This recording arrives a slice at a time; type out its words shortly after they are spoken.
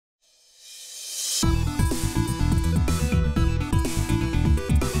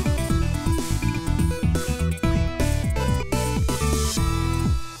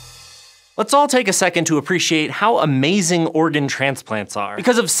Let's all take a second to appreciate how amazing organ transplants are.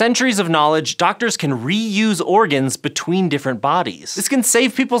 Because of centuries of knowledge, doctors can reuse organs between different bodies. This can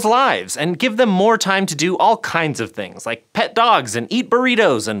save people's lives and give them more time to do all kinds of things, like pet dogs and eat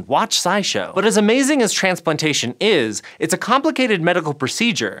burritos and watch SciShow. But as amazing as transplantation is, it's a complicated medical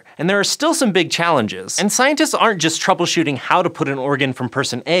procedure, and there are still some big challenges. And scientists aren't just troubleshooting how to put an organ from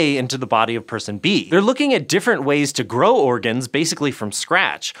person A into the body of person B. They're looking at different ways to grow organs basically from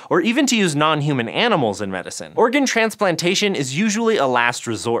scratch, or even to use non-human animals in medicine. Organ transplantation is usually a last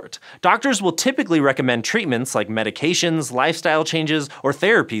resort. Doctors will typically recommend treatments like medications, lifestyle changes, or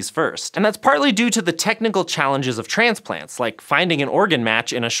therapies first. And that's partly due to the technical challenges of transplants, like finding an organ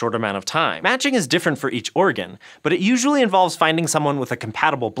match in a short amount of time. Matching is different for each organ, but it usually involves finding someone with a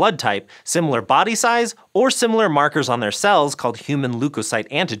compatible blood type, similar body size, or similar markers on their cells called human leukocyte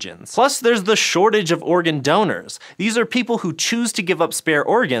antigens. Plus, there's the shortage of organ donors. These are people who choose to give up spare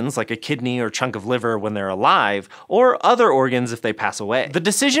organs, like a kidney or chunk of liver when they're alive, or other organs if they pass away. The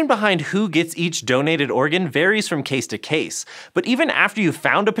decision behind who gets each donated organ varies from case to case, but even after you've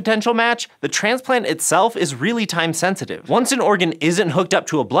found a potential match, the transplant itself is really time sensitive. Once an organ isn't hooked up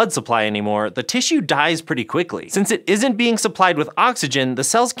to a blood supply anymore, the tissue dies pretty quickly. Since it isn't being supplied with oxygen, the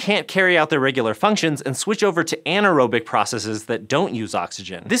cells can't carry out their regular functions and switch over to anaerobic processes that don't use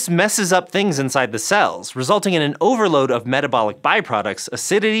oxygen. This messes up things inside the cells, resulting in an overload of metabolic byproducts,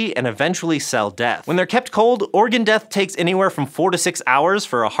 acidity, and eventually cell death. When they're kept cold, organ death takes anywhere from 4 to 6 hours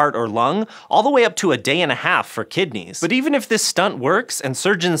for a heart or lung, all the way up to a day and a half for kidneys. But even if this stunt works and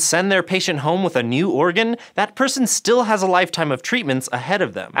surgeons send their patient home with a new organ, that person still has a lifetime of treatments ahead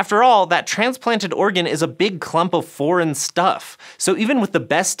of them. After all, that transplanted organ is a big clump of foreign stuff, so even with the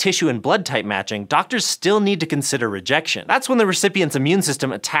best tissue and blood type matching, doctors still need to consider rejection. That's when the recipient's immune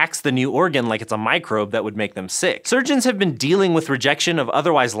system attacks the new organ like it's a microbe that would make them sick. Surgeons have been dealing with rejection of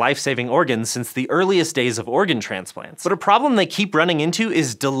otherwise life-saving organs since the earliest days of organ transplants. But a problem they keep running into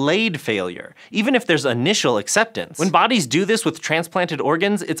is delayed failure, even if there's initial acceptance. When bodies do this with transplanted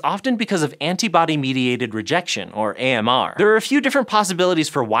organs, it's often because of antibody-mediated rejection, or AMR. There are a few different possibilities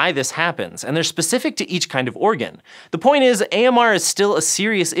for why this happens, and they're specific to each kind of organ. The point is, AMR is still a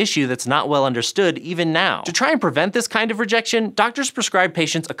serious issue that's not well understood even now. To try and prevent this kind of rejection, doctors prescribe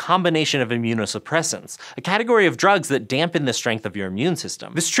patients a combination of immunosuppressants, a category of drugs that dampen the strength of your immune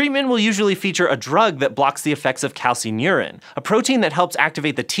system. This treatment will usually feature a drug that blocks the effects of calcineurin, a protein that helps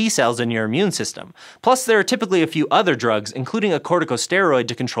activate the T cells in your immune system. Plus, there are typically a few other drugs, including a corticosteroid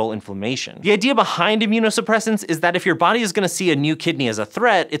to control inflammation. The idea behind immunosuppressants is that if your body is going to see a new kidney as a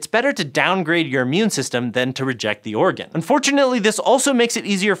threat, it's better to downgrade your immune system than to reject the organ. Unfortunately, this also makes it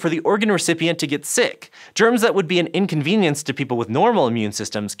easier for the organ recipient to get sick. Germs that would be an inconvenience to people with normal immune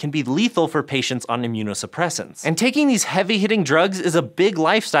systems can be lethal for patients on immunosuppressants. And taking these heavy-hitting drugs is a big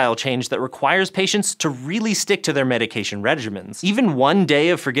lifestyle change that requires patients to really stick to their medication regimens. Even one day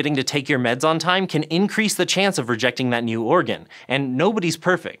of forgetting to take your meds on time can increase the chance of rejecting that new organ, and nobody's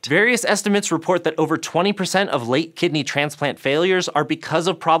perfect. Various estimates report that over 20% of late kidney transplant failures are because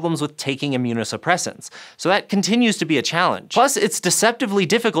of problems with taking immunosuppressants, so that continues to be a challenge. Plus, it's deceptively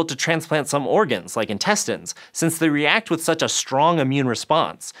difficult to transplant some organs, like intestines, since they react with such a strong immune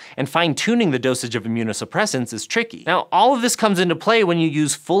response, and fine-tuning the dosage of immunosuppressants is tricky. Now, all of this comes into play when you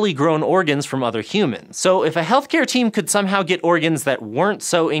use fully grown organs from other humans. So if a healthcare team could somehow get organs that weren't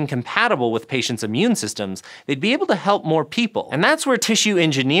so incompatible with patients' immune systems, they'd be able to help more people. And that's where tissue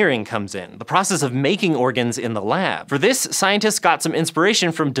engineering comes in, the process of making organs in the lab. For this, scientists got some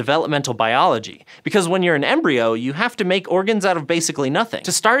inspiration from developmental biology, because when you're an embryo, you have to make organs out of basically nothing.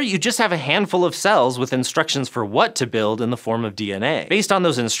 To start, you just have a handful of cells with instructions for what to build in the form of DNA. Based on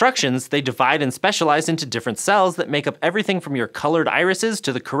those instructions, they divide and specialize into different cells that make up everything from your colored irises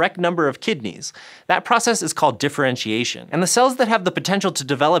to the correct number of kidneys. That process is called differentiation. And the cells that have the potential to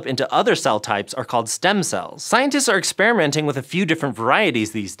develop into other cell types are called stem cells. Scientists are experimenting with a few different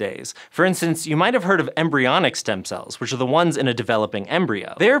varieties these days. For instance, you might have heard of embryonic stem cells, which are the ones in a developing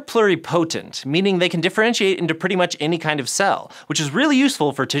embryo. They're pluripotent, meaning they can differentiate into pretty much any kind of cell, which is really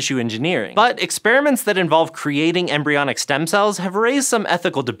useful for tissue engineering. But experiments that involve creating embryonic stem cells have raised some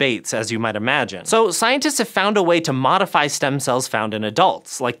ethical debates, as you might imagine. So scientists have found a way to modify stem cells found in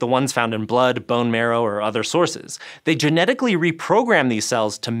adults, like the ones found in blood, bone marrow, or other sources. They genetically reprogram these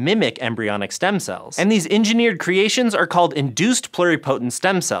cells to mimic embryonic stem cells. And these engineered creations are called induced pluripotent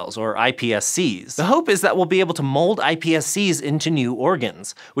stem cells, or iPSCs. The hope is that we'll be able to mold iPSCs into new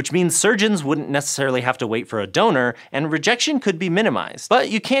organs, which means surgeons wouldn't necessarily have to wait for a donor, and rejection could be minimized. But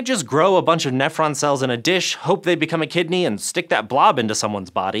you can't just grow a bunch of nephron cells in a dish, hope they become a kidney, and stick that blob into someone's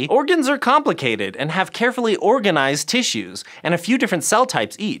body. Organs are complicated and have carefully organized tissues, and a few different cell types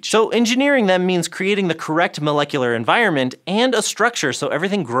types each. So engineering them means creating the correct molecular environment and a structure so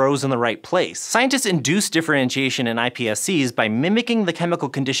everything grows in the right place. Scientists induce differentiation in iPSCs by mimicking the chemical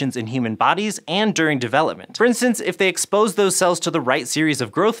conditions in human bodies and during development. For instance, if they expose those cells to the right series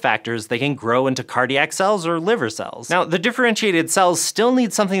of growth factors, they can grow into cardiac cells or liver cells. Now, the differentiated cells still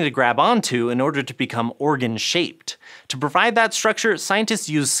need something to grab onto in order to become organ-shaped. To provide that structure, scientists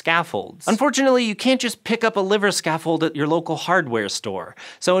use scaffolds. Unfortunately, you can't just pick up a liver scaffold at your local hardware store.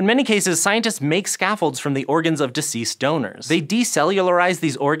 So in many cases, scientists make scaffolds from the organs of deceased donors. They decellularize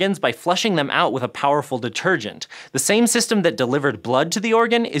these organs by flushing them out with a powerful detergent. The same system that delivered blood to the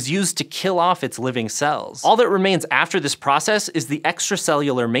organ is used to kill off its living cells. All that remains after this process is the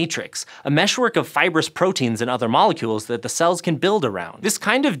extracellular matrix, a meshwork of fibrous proteins and other molecules that the cells can build around. This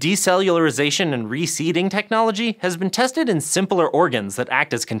kind of decellularization and reseeding technology has been tested in simpler organs that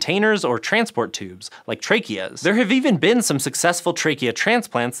act as containers or transport tubes, like tracheas. There have even been some successful trachea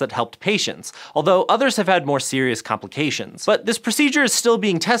transplants that helped patients, although others have had more serious complications. But this procedure is still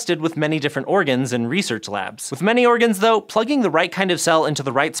being tested with many different organs in research labs. With many organs, though, plugging the right kind of cell into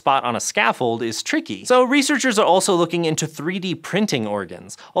the right spot on a scaffold is tricky. So researchers are also looking into 3D printing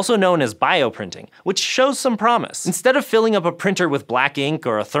organs, also known as bioprinting, which shows some promise. Instead of filling up a printer with black ink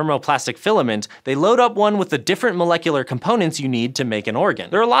or a thermoplastic filament, they load up one with the different molecular components you need to make an organ.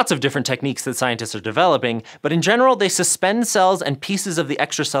 There are lots of different techniques that scientists are developing, but in general, they suspend cells and pieces of the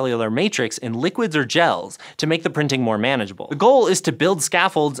extracellular matrix in liquids or gels to make the printing more manageable. The goal is to build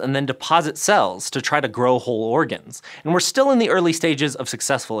scaffolds and then deposit cells to try to grow whole organs. And we're still in the early stages of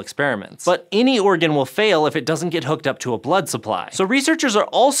successful experiments. But any organ will fail if it doesn't get hooked up to a blood supply. So researchers are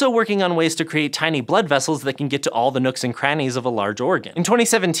also working on ways to create tiny blood vessels that can get to all the nooks and crannies of a large organ. In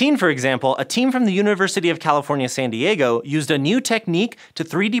 2017, for example, a team from the University of California, San Diego used a new technique to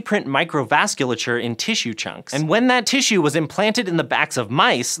 3D print microvasculature in tissue chunks. And when that tissue was implanted in the backs of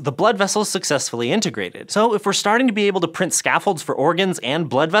mice, the blood vessels successfully integrated. So if we're starting to be able to print scaffolds for organs and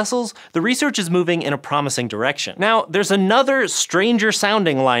blood vessels, the research is moving in a promising direction. Now, there's another stranger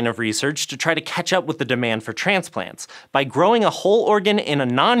sounding line of research to try to catch up with the demand for transplants by growing a whole organ in a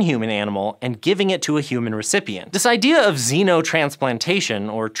non-human animal and giving it to a human recipient. This idea of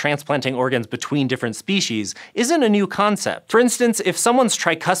xenotransplantation, or transplanting organs between different species, isn't a new concept. For instance, if someone's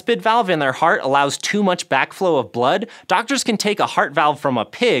tricuspid valve in their heart allows too much backflow of blood, doctors can take a heart valve from a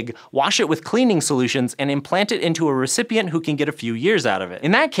pig, wash it with cleaning solutions, and implant it into a recipient who can get a few years out of it.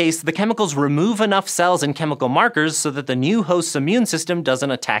 In that case, the chemicals remove enough cells and chemical markers so that the new host's immune system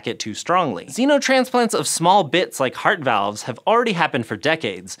doesn't attack it too strongly. Xenotransplants of small bits like heart valves have already happened for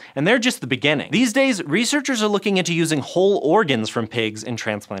decades, and they're just the beginning. These days, researchers are looking into using whole organs from pigs in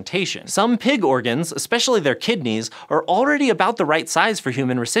transplantation. Some pig organs, especially their kidneys, are already about the right size for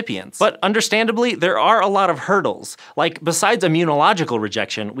human recipients. But understandably, there are a lot of hurdles. Like, besides immunological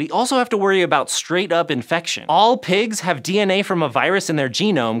rejection, we also have to worry about straight-up infection. All pigs have DNA from a virus in their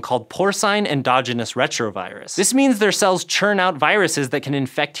genome called porcine endogenous retrovirus. This means their cells churn out viruses that can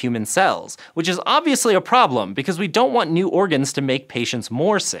infect human cells, which is obviously a problem because we don't want new organs to make patients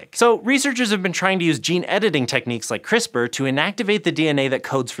more sick. So researchers have been trying to use gene editing techniques like CRISPR to inactivate the DNA that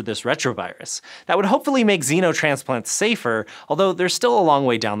codes for this retrovirus. That would hopefully make xenotransplants safer, although they're still a long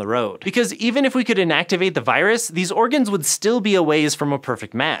way down the road. Because even if we could inactivate the virus, these organs would still be a ways from a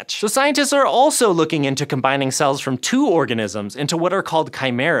perfect match. So scientists are also looking into combining cells from two organisms into what are called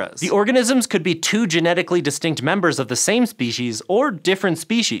chimeras. The organisms could be two genetically distinct members of the same species or different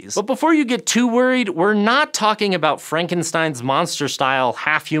species. But before you get too worried, we're not talking about Frankenstein's monster-style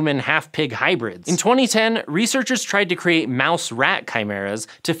half-human, half-pig hybrids. In 2010, researchers tried to create mouse-rat chimeras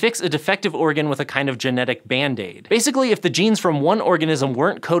to fix a defective organ with a kind of genetic band-aid. Basically, if the genes from one organism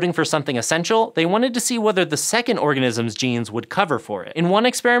weren't coding for something essential, they wanted to see whether the second organism's genes would cover for it. In one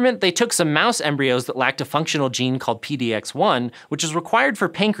experiment, they took some mouse embryos that lacked a functional gene called PDX1, which is required for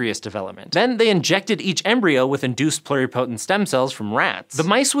pancreas development. Then they injected each embryo with induced pluripotent stem cells from rats. The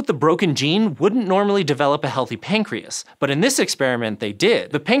mice with the broken gene wouldn't normally develop a healthy pancreas, but in this experiment they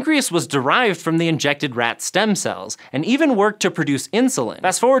did. The pancreas was derived from the injected rat stem cells, and even worked to produce insulin.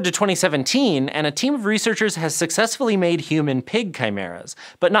 Fast forward to 2017, and a team of researchers has successfully made human pig chimeras,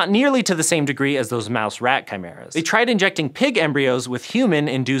 but not nearly to the same degree as those mouse-rat chimeras. They tried injecting pig embryos with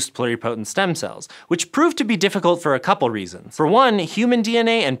human-induced pluripotent stem cells, which proved to be difficult for a couple reasons. For one, human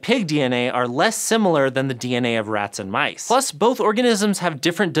DNA and pig DNA are less similar than the DNA of rats and mice. Plus, both organisms have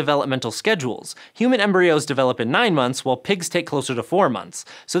different developmental schedules. Human embryos develop in 9 months, while pigs take closer to 4 months,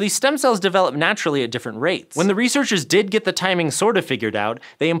 so these stem cells develop naturally at different rates. When the researchers did get the timing sort of figured out,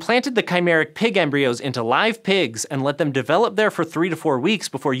 they implanted the chimeric pig embryos into live live pigs and let them develop there for 3 to 4 weeks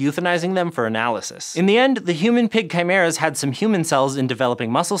before euthanizing them for analysis. In the end, the human-pig chimeras had some human cells in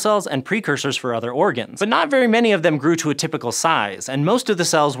developing muscle cells and precursors for other organs, but not very many of them grew to a typical size, and most of the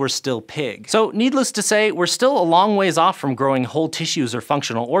cells were still pig. So needless to say, we're still a long ways off from growing whole tissues or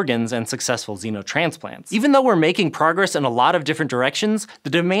functional organs and successful xenotransplants. Even though we're making progress in a lot of different directions, the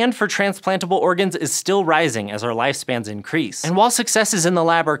demand for transplantable organs is still rising as our lifespans increase. And while successes in the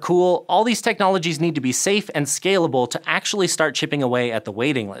lab are cool, all these technologies need to be safe and scalable to actually start chipping away at the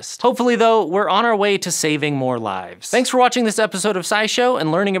waiting list. Hopefully though, we're on our way to saving more lives. Thanks for watching this episode of SciShow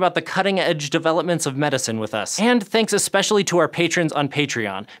and learning about the cutting-edge developments of medicine with us. And thanks especially to our patrons on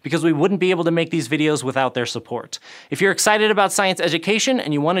Patreon, because we wouldn't be able to make these videos without their support. If you're excited about science education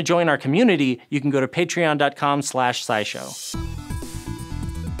and you want to join our community, you can go to patreon.com/scishow.